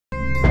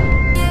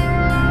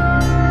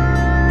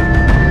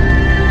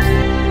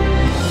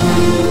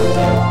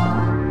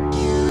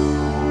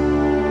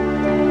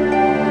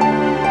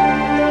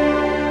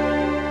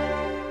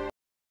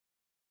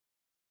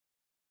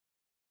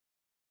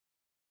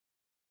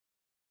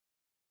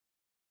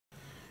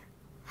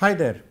Hi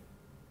there,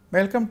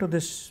 welcome to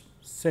this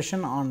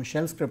session on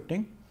shell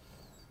scripting.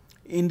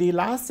 In the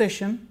last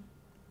session,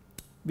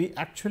 we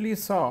actually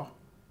saw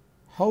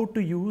how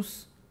to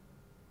use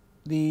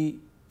the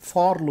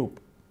for loop.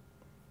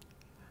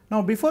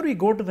 Now, before we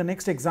go to the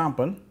next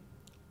example,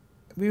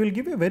 we will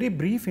give a very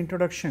brief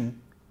introduction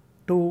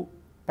to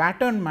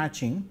pattern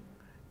matching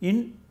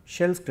in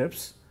shell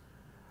scripts.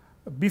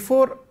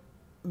 Before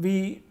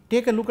we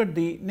take a look at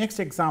the next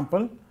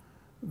example,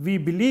 we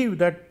believe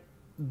that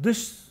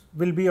this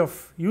will be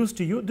of use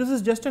to you. This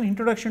is just an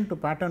introduction to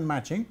pattern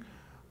matching.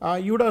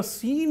 You would have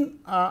seen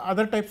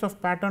other types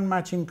of pattern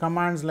matching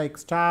commands like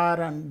star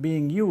and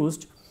being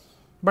used,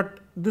 but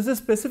this is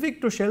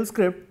specific to shell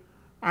script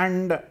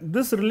and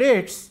this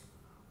relates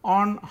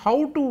on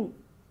how to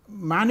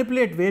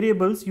manipulate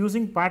variables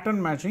using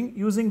pattern matching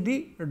using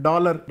the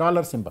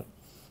dollar symbol.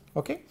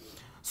 Okay.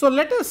 So,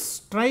 let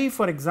us try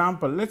for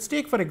example, let us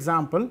take for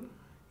example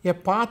a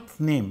path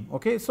name.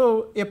 Okay.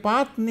 So, a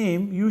path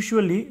name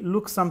usually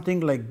looks something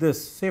like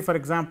this, say for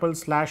example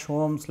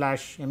 /home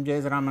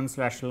 /mjsraman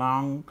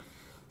 /long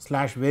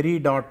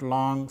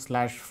 /very.long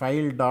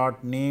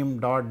 /file.name.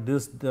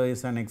 This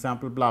is an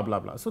example blah blah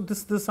blah. So,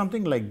 this is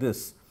something like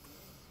this.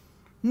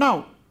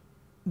 Now,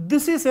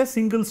 this is a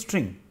single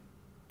string.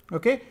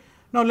 Okay.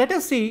 Now, let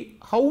us see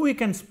how we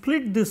can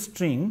split this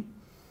string,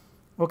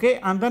 okay,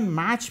 and then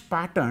match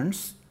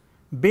patterns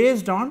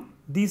based on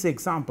these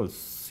examples.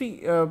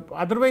 See,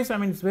 otherwise I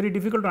mean it is very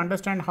difficult to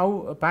understand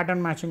how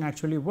pattern matching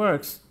actually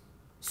works.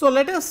 So,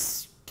 let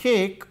us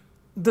take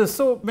this.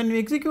 So, when we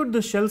execute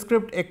the shell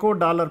script echo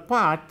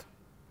 $path,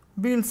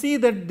 we will see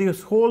that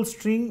this whole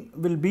string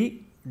will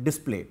be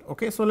displayed.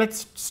 Okay. So, let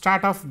us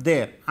start off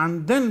there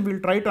and then we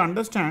will try to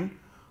understand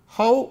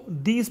how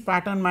these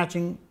pattern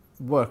matching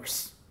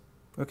works.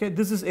 Okay.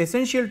 This is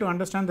essential to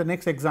understand the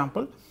next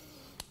example.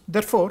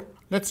 Therefore,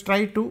 let us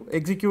try to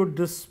execute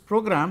this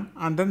program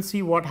and then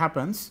see what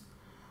happens.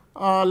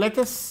 Let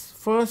us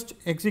first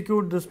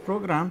execute this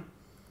program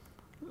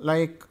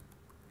like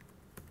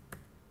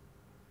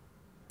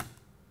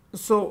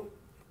so.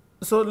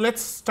 So, let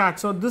us start.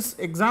 So, this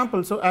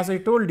example. So, as I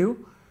told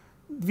you,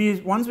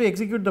 once we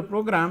execute the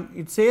program,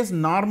 it says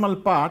normal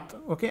path,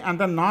 okay, and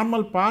the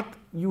normal path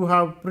you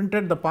have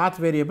printed the path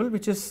variable,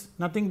 which is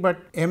nothing but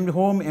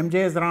home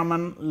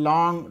mjsraman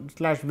long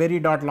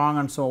 /very.long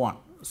and so on.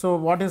 So,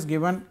 what is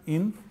given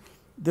in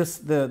this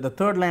the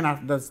third line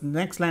after the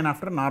next line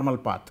after normal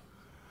path.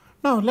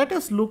 Now, let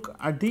us look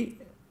at the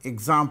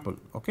example,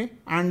 okay,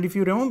 and if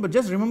you remember,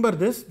 just remember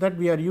this, that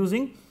we are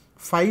using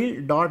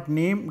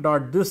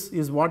file.name.this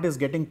is what is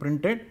getting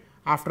printed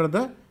after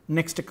the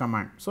next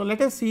command. So,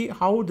 let us see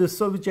how this,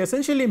 so which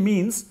essentially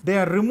means they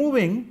are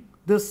removing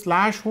this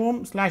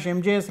 /home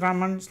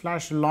 /mjsraman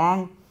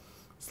 /long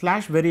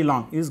 /very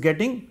long is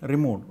getting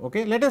removed.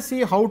 Okay. Let us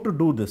see how to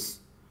do this.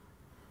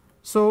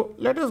 So,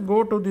 let us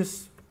go to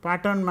this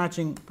pattern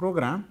matching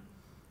program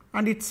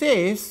and it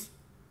says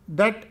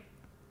that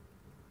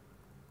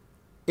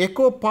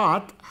echo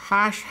path #/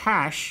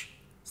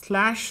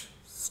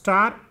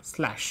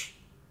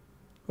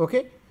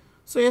 Okay.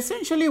 So,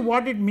 essentially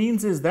what it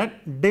means is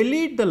that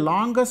delete the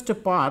longest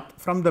path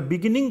from the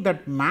beginning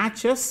that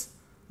matches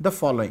the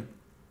following.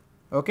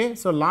 Okay.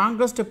 So,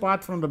 longest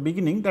path from the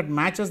beginning that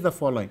matches the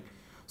following.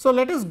 So,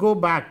 let us go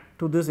back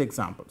to this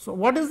example. So,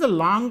 what is the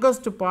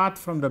longest path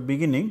from the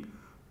beginning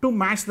to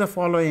match the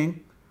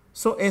following?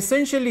 So,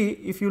 essentially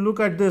if you look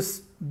at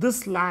this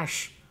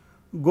slash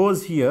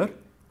goes here,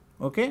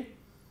 okay,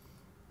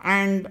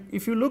 and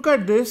if you look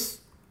at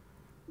this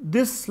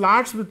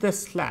starts with a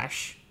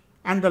slash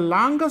and the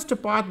longest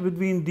path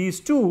between these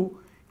two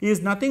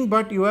is nothing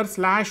but your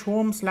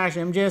 /home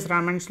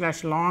 /mjsraman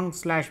 /long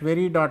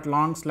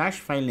 /very.long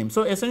 /file name.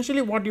 So,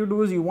 essentially what you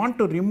do is you want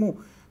to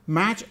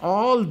match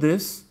all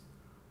this,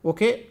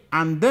 okay,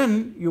 and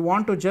then you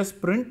want to just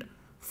print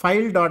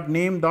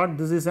file.name.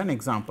 This is an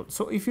example.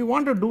 So, if you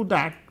want to do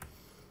that,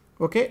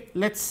 okay,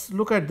 let us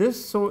look at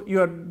this. So,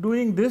 you are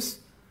doing this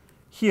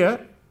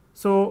here.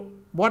 So,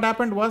 what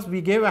happened was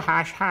we gave a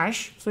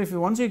 ##. So, if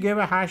once you gave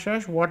a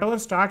 ##, whatever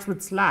starts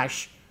with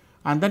slash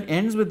and then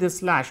ends with this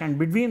slash and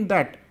between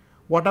that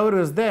whatever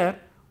is there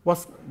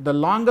was the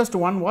longest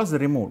one was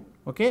removed.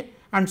 Okay.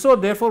 And so,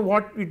 therefore,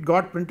 what it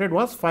got printed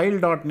was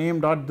file.name.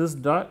 This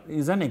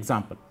is an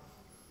example.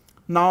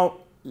 Now,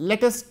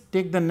 let us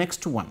take the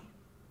next one.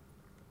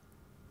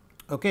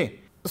 Okay.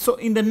 So,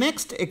 in the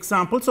next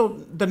example,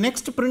 so the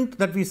next print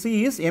that we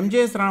see is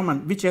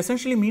mjsraman, which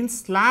essentially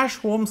means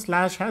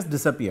 /home/ has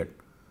disappeared.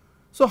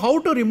 So, how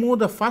to remove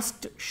the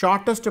first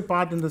shortest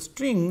path in the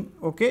string,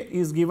 okay,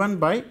 is given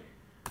by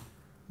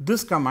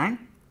this command.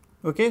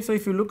 Okay. So,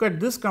 if you look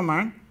at this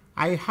command,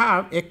 I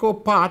have echo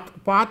path,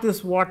 path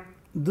is what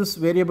this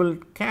variable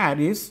char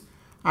is,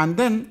 and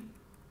then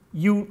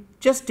you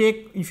just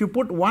take, if you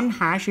put one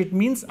hash, it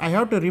means I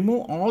have to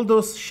remove all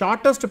those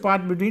shortest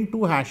path between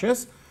two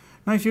hashes.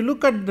 Now, if you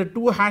look at the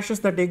two hashes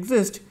that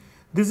exist,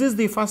 this is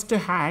the first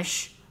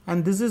hash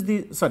and this is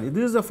the, sorry,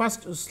 this is the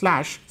first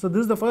slash. So,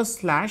 this is the first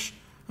slash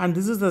and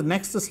this is the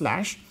next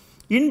slash.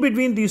 in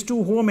between these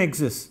two home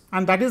exists,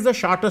 and that is the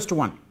shortest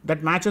one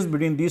that matches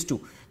between these two.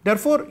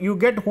 Therefore, you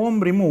get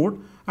home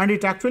removed and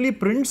it actually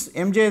prints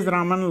MJ's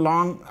Raman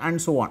long and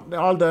so on,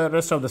 all the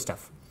rest of the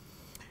stuff.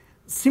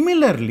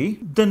 Similarly,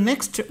 the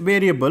next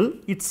variable,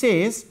 it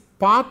says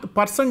path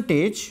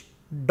percentage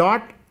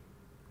dot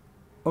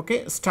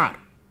star.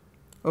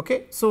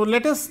 Okay. So,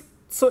 let us,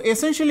 so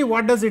essentially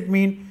what does it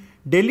mean?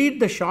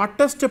 Delete the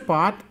shortest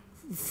path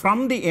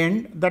from the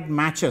end that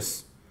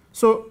matches.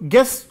 So,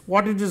 guess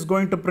what it is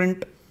going to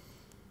print.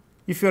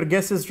 If your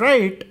guess is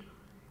right,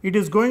 it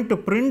is going to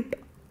print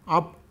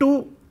up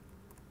to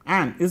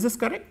an. Is this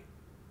correct?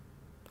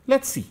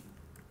 Let us see.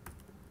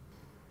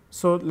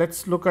 So, let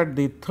us look at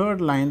the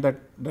third line that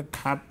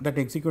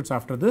executes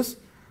after this.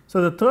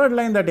 So, the third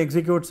line that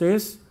executes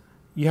is,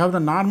 you have the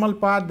normal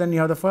path, then you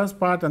have the first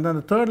path, and then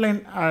the third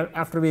line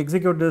after we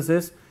execute this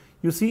is,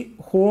 you see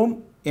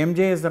home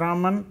MJ's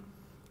Raman,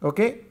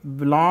 okay,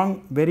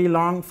 long, very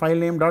long file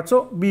name dot.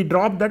 So, we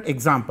drop that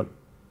example,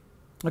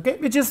 okay,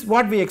 which is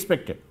what we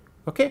expected.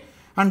 Okay.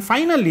 And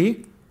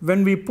finally,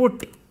 when we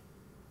put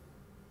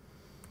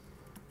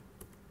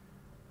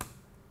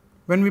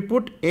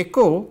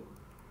echo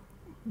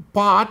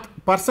path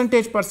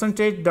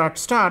percentage dot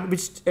star,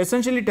 which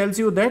essentially tells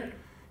you that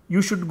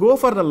you should go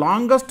for the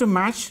longest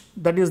match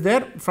that is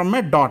there from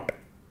a dot.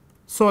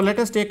 So, let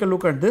us take a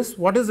look at this.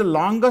 What is the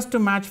longest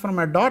match from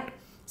a dot?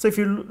 So, if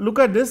you look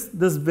at this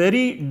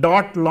very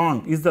dot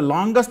long is the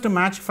longest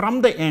match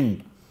from the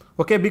end,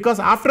 okay, because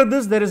after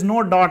this there is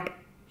no dot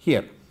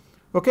here.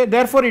 Okay.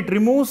 Therefore, it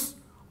removes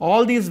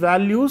all these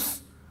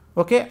values,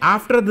 okay,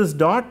 after this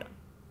dot,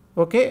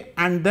 okay,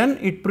 and then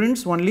it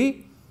prints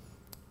only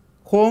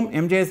home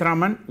MJ's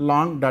Raman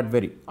long dot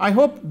very. I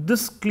hope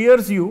this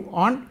clears you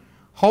on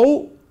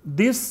how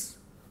this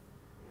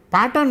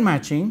pattern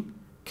matching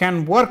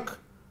can work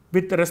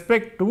with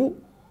respect to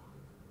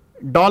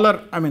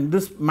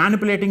this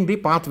manipulating the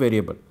path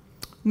variable.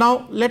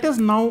 Now, let us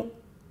now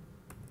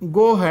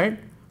go ahead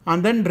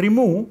and then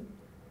remove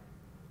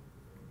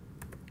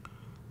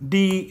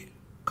the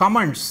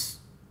comments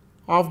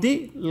of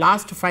the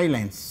last 5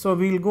 lines. So,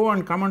 we will go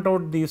and comment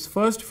out these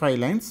first 5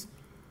 lines,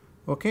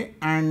 okay,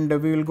 and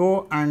we will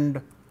go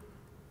and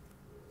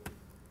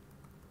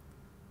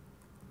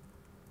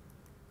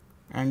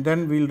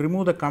then we will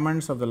remove the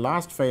comments of the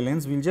last 5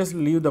 lines. We will just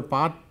leave the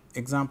path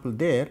example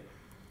there.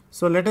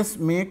 So, let us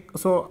make,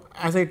 so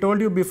as I told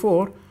you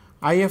before,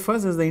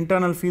 IFS is the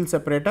internal field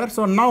separator.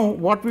 So, now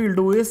what we will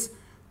do is,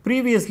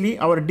 previously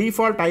our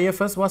default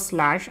IFS was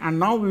slash, and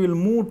now we will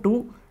move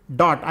to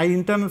dot,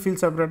 internal field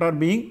separator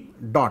being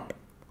dot.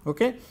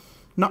 Okay.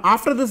 Now,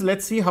 after this let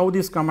us see how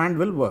this command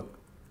will work.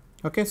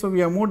 Okay. So, we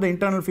have moved the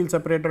internal field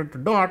separator to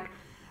dot,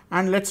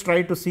 and let us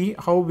try to see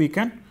how we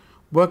can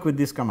work with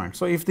this command.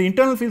 So, if the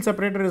internal field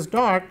separator is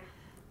dot,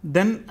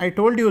 then I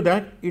told you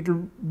that it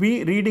will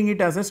be reading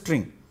it as a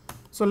string.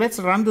 So, let us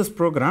run this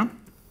program.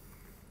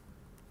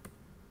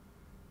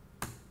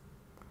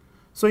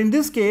 So, in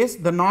this case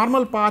the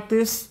normal path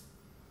is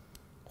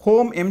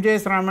home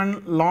MJ's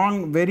Raman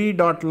long very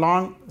dot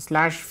long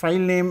slash file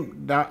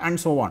name and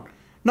so on.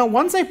 Now,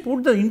 once I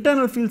put the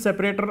internal field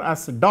separator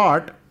as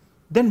dot,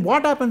 then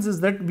what happens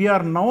is that we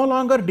are no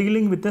longer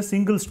dealing with a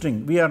single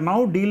string, we are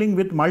now dealing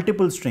with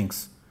multiple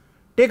strings.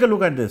 Take a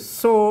look at this.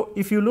 So,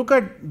 if you look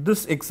at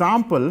this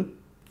example,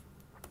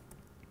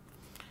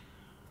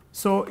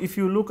 so if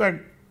you look at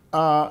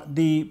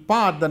the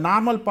path, the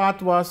normal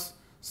path was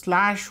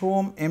slash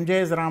home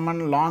MJ's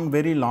Raman long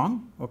very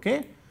long,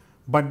 okay.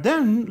 But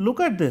then look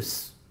at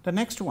this, the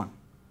next one,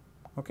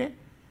 okay.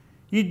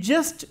 It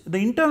just the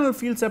internal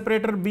field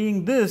separator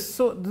being this.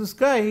 So, this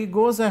guy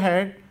goes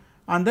ahead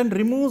and then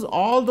removes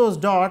all those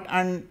dot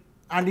and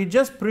it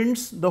just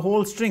prints the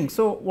whole string.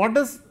 So, what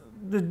does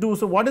this do?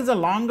 So, what is the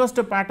longest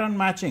pattern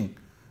matching?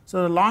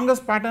 So, the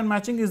longest pattern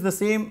matching is the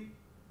same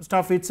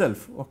stuff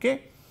itself,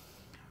 okay.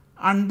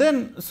 And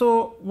then,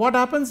 so what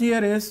happens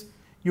here is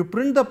you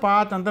print the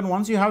path, and then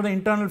once you have the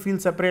internal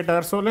field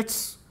separator. So,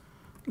 let's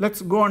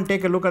go and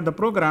take a look at the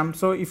program.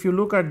 So, if you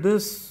look at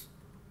this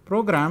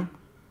program,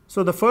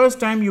 so the first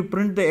time you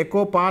print the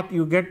echo path,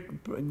 you get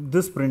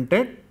this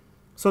printed.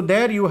 So,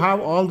 there you have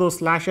all those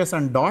slashes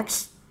and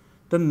dots.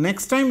 The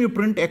next time you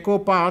print echo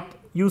path,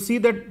 you see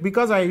that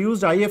because I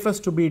used IFS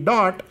to be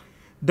dot,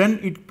 then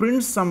it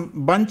prints some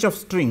bunch of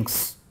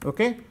strings,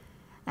 okay,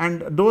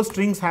 and those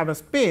strings have a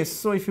space.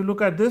 So, if you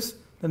look at this,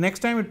 the next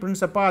time it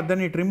prints a path, then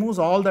it removes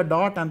all the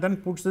dot and then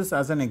puts this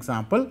as an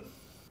example.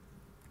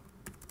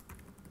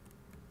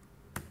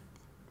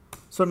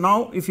 So,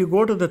 now if you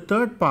go to the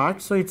third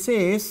part, so it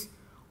says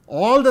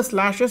all the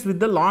slashes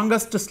with the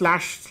longest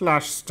slash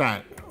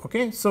style,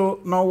 okay. So,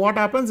 now what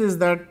happens is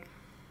that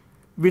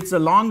with the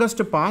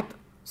longest path.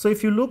 So,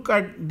 if you look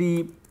at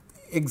the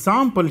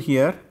example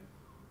here,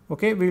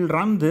 okay, we will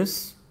run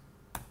this.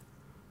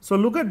 So,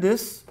 look at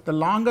this, the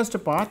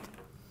longest path,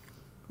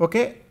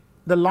 okay.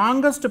 The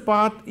longest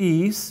path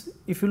is,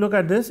 if you look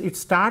at this, it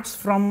starts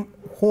from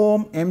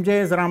home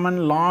MJ's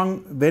Raman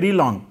long very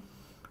long,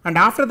 and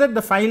after that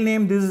the file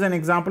name, this is an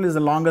example, is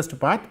the longest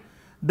path.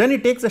 then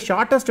it takes the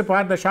shortest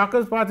path. The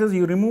shortest path is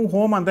you remove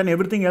home and then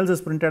everything else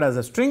is printed as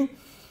a string,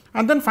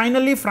 and then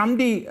finally from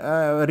the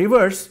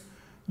reverse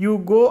you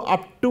go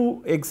up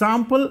to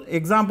example,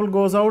 example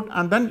goes out,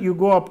 and then you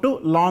go up to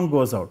long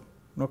goes out.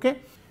 Okay.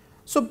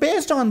 So,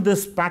 based on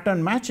this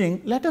pattern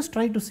matching, let us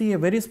try to see a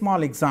very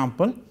small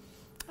example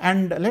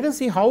and let us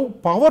see how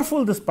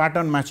powerful this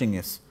pattern matching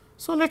is.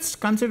 So, let us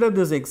consider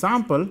this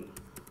example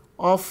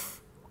of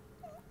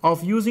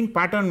using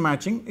pattern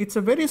matching. It is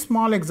a very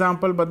small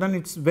example, but then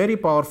it is very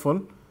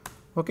powerful.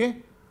 Okay.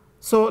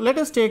 So, let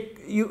us take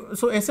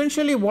so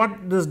essentially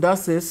what this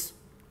does is,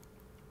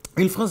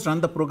 we will first run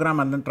the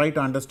program and then try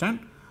to understand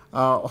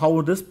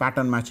how this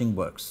pattern matching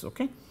works.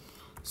 Okay.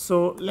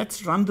 So, let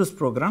us run this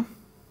program.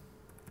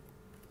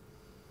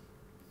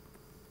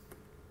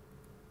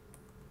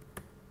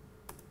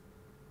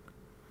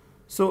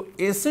 So,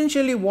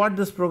 essentially what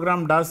this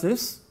program does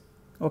is,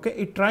 okay,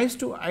 it tries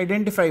to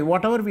identify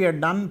whatever we had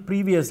done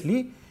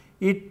previously,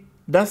 it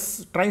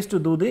tries to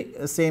do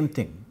the same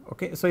thing.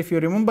 Okay. So, if you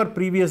remember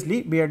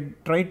previously we had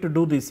tried to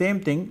do the same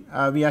thing,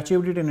 we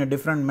achieved it in a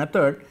different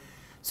method.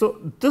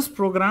 So, this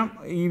program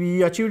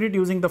we achieved it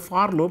using the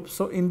for loop.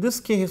 So, in this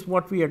case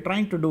what we are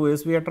trying to do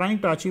is we are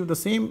trying to achieve the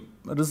same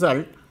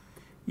result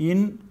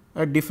in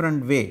a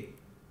different way.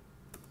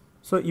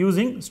 So,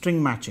 using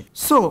string matching.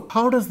 So,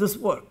 how does this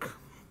work?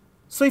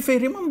 So, if I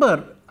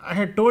remember, I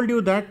had told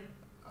you that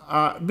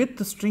with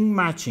the string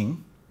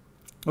matching,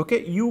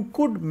 okay, you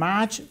could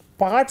match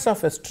parts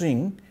of a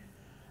string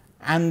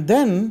and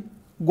then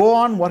go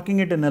on working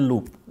it in a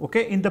loop.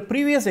 Okay. In the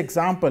previous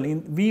example,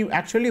 we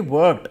actually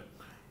worked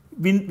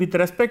with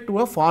respect to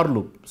a for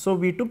loop. So,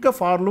 we took a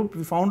for loop,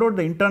 we found out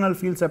the internal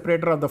field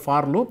separator of the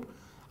for loop,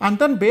 and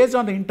then based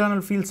on the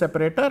internal field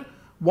separator,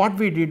 what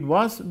we did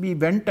was we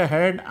went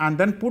ahead and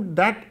then put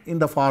that in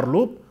the for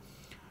loop.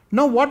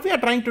 Now, what we are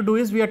trying to do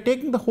is we are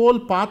taking the whole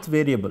path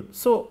variable.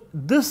 So,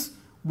 this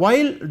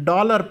while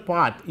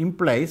 $path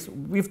implies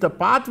if the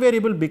path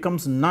variable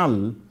becomes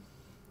null,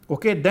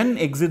 okay, then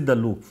exit the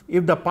loop.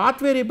 If the path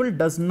variable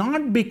does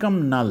not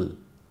become null,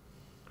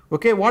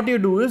 okay, what you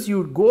do is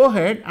you go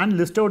ahead and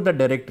list out the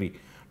directory.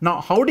 Now,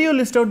 how do you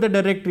list out the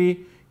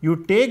directory?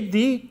 You take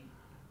the,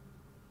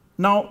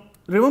 now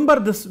remember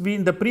this,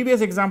 in the previous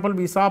example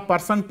we saw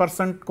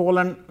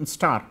 %,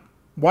 star.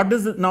 What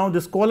is it now?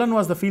 This colon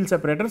was the field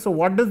separator. So,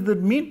 what does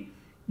that mean?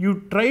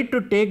 You try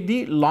to take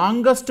the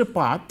longest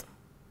path,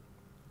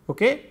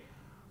 okay,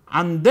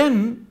 and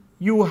then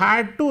you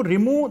had to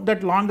remove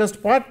that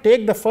longest path,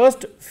 take the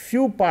first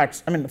few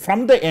parts, I mean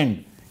from the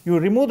end, you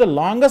remove the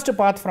longest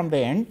path from the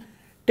end,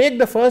 take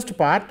the first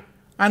part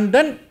and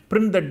then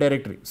print that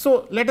directory.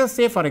 So, let us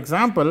say for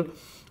example,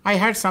 I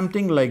had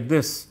something like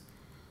this.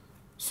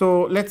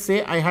 So, let us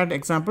say I had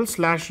example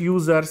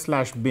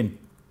 /user/bin.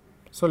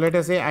 So, let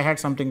us say I had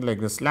something like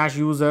this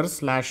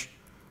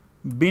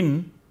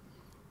 /user/bin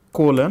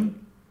colon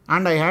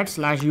and I had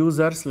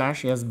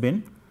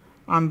 /user/sbin,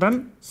 and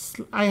then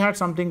I had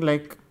something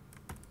like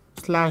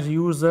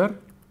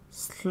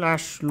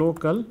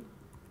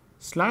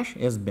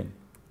 /user/local/sbin.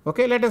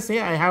 Okay, let us say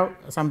I have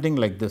something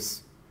like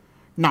this.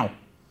 Now,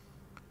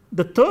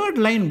 the third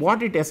line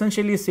what it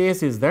essentially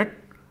says is that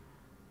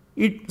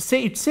it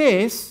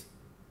says,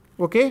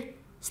 okay,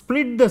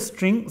 split the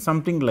string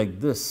something like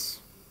this.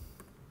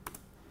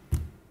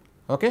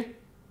 Okay,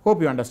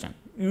 hope you understand.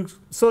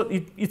 So,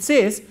 it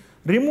says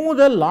remove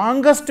the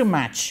longest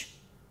match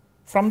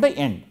from the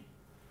end,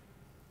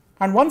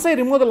 and once I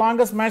remove the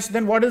longest match,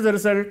 then what is the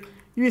result?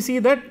 You see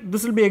that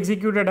this will be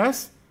executed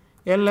as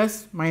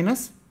ls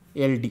minus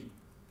ld.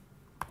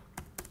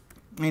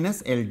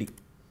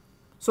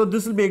 So,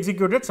 this will be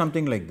executed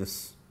something like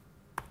this,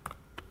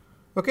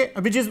 okay,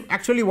 which is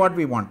actually what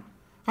we want.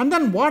 And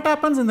then what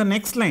happens in the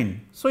next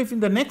line? So, if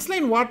in the next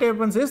line what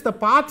happens is the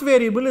path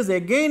variable is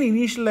again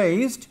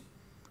initialized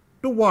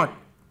to what?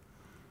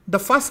 The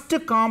first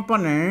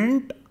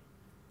component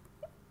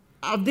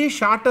of the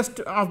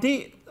shortest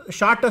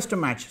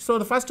match. So,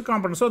 the first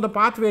component, so the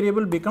path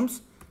variable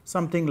becomes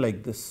something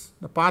like this.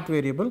 The path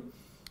variable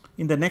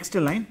in the next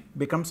line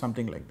becomes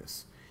something like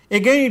this.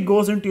 Again it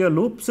goes into a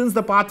loop. Since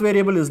the path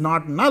variable is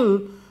not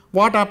null,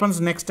 what happens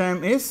next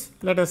time is,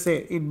 let us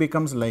say it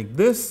becomes like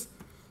this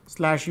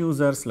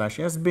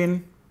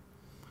 /user/sbin,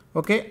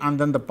 okay, and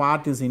then the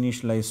path is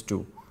initialized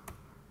to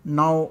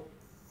now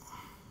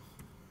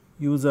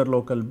user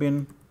local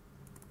bin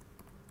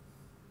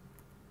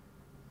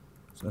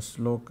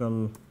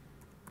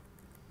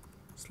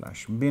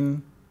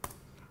 /local/bin,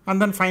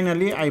 and then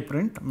finally I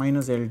print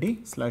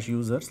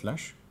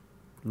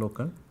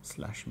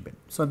 -ld/user/local/bin.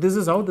 So, this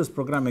is how this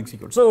program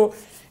executes. So,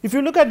 if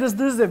you look at this,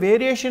 this is a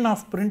variation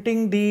of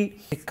printing the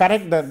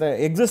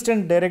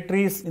existent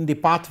directories in the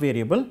path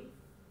variable,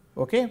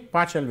 okay,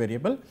 partial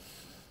variable.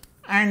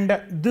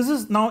 And this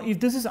is now, if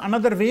this is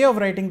another way of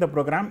writing the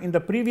program. In the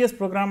previous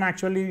program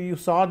actually you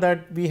saw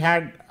that we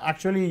had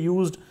actually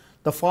used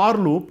the for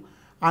loop,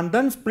 and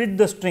then split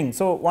the string.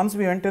 So, once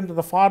we went into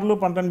the for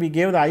loop and then we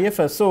gave the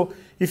IFS. So,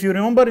 if you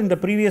remember in the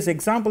previous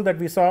example that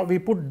we saw, we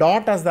put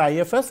dot as the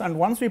IFS, and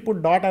once we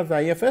put dot as the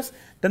IFS,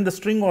 then the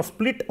string was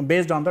split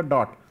based on the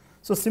dot.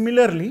 So,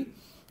 similarly,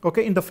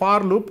 okay, in the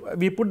for loop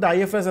we put the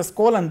IFS as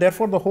colon,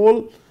 therefore, the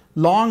whole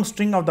long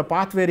string of the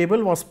path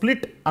variable was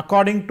split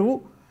according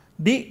to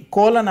the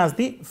colon as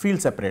the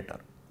field separator.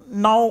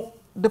 Now,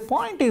 the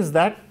point is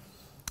that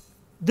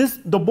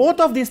both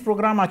of these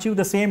programs achieve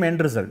the same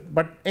end result,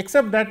 but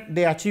except that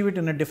they achieve it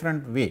in a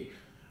different way.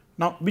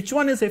 Now, which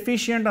one is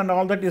efficient and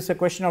all that is a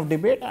question of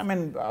debate. I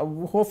mean,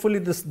 hopefully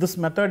this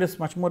method is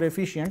much more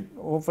efficient.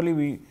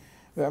 Hopefully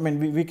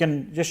we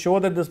can just show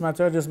that this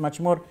method is much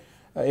more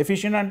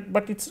efficient,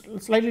 but it's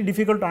slightly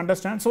difficult to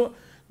understand. So,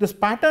 this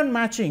pattern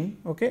matching,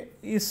 okay,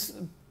 is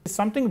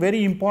something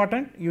very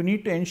important. You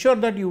need to ensure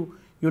that you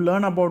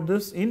learn about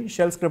this in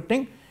shell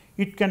scripting.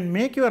 It can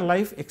make your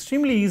life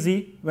extremely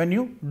easy when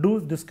you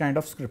do this kind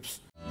of scripts.